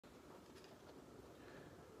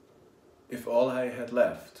If all I had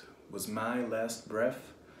left was my last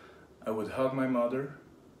breath, I would hug my mother,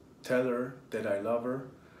 tell her that I love her,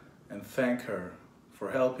 and thank her for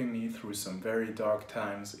helping me through some very dark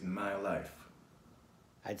times in my life.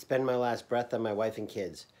 I'd spend my last breath on my wife and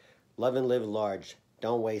kids. Love and live large.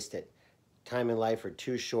 Don't waste it. Time and life are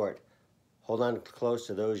too short. Hold on close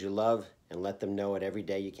to those you love and let them know it every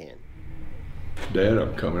day you can. Dad,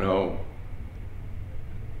 I'm coming home.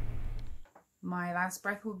 My last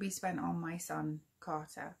breath will be spent on my son,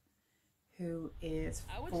 Carter, who is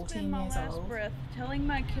 14 years old. I would spend my last breath telling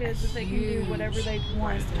my kids that they can do whatever they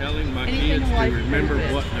want. Telling my kids to remember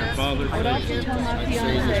what their father I would also tell my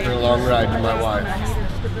fiance. It's been a long ride to my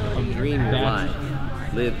wife. Dream your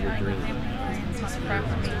life. Live your dream.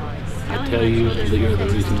 I tell you that you're the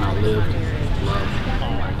reason I live, love,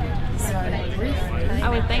 I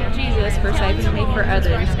would thank Jesus for saving me for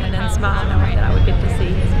others and then smile knowing that I would get to see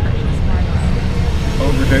his precious light.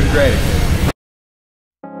 Overdue gratitude.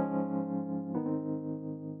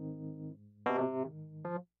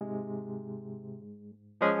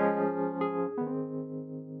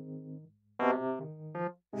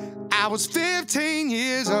 I was 15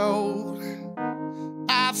 years old.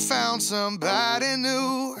 I found somebody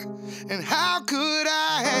new. And how could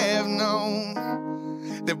I have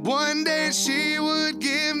known that one day she would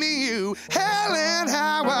give me you? Hell and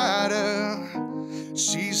high water,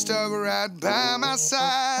 she stuck right by my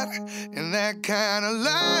side. And that kind of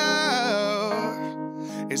love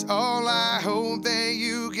is all I hope that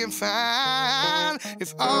you can find.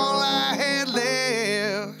 If all I had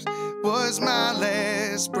left was my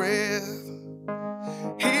last breath,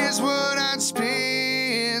 here's what I'd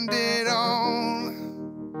spend it on.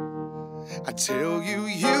 I tell you,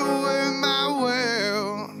 you were my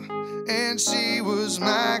world, and she was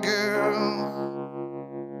my girl.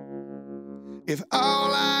 If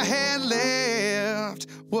all I had left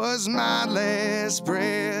was my last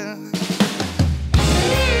breath.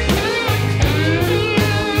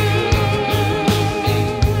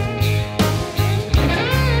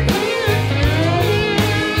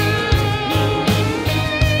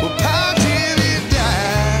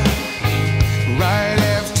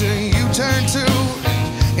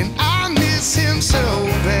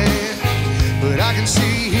 I can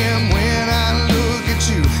see him when I look at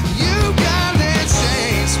you. You got that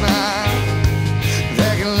same smile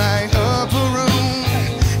that can light up a room.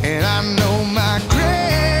 And I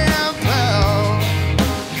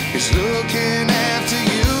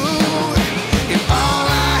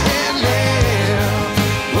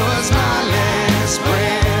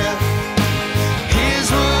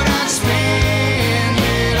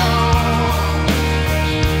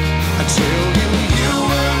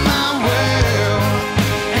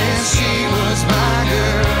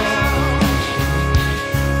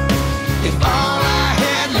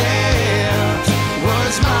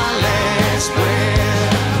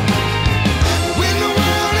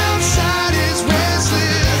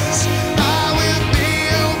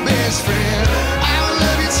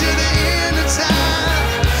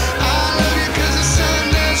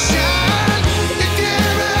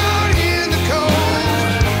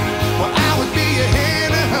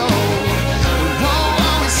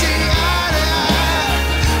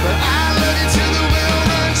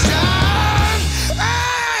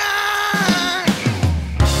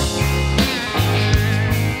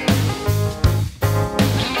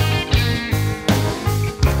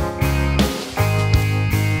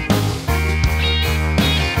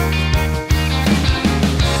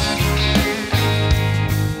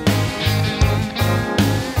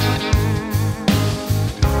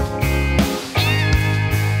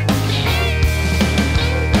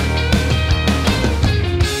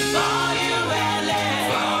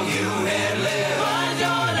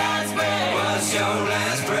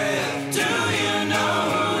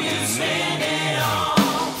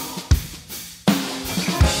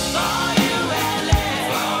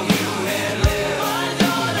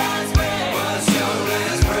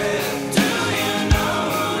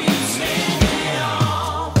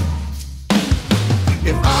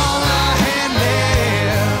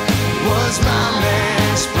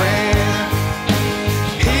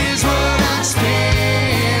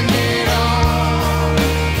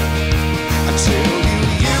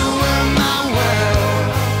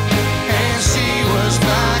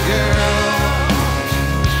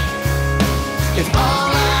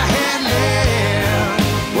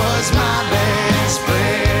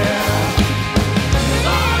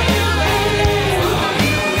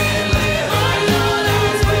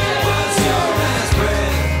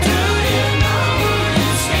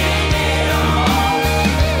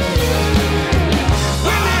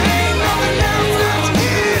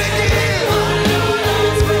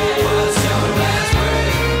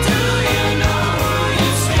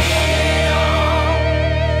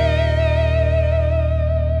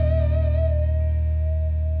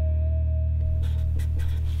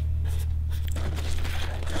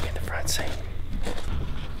I'd say,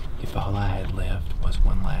 if all I had left was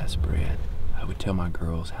one last breath, I would tell my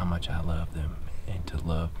girls how much I love them and to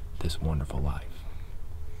love this wonderful life.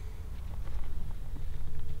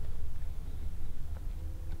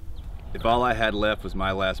 If all I had left was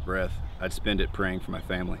my last breath, I'd spend it praying for my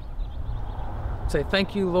family. Say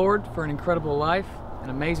thank you, Lord, for an incredible life, an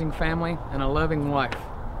amazing family, and a loving wife.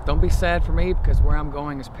 Don't be sad for me, because where I'm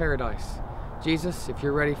going is paradise. Jesus, if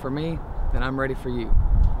you're ready for me, then I'm ready for you.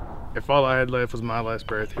 If all I had left was my last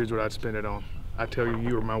breath, here's what I'd spend it on. I tell you,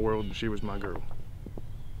 you were my world and she was my girl.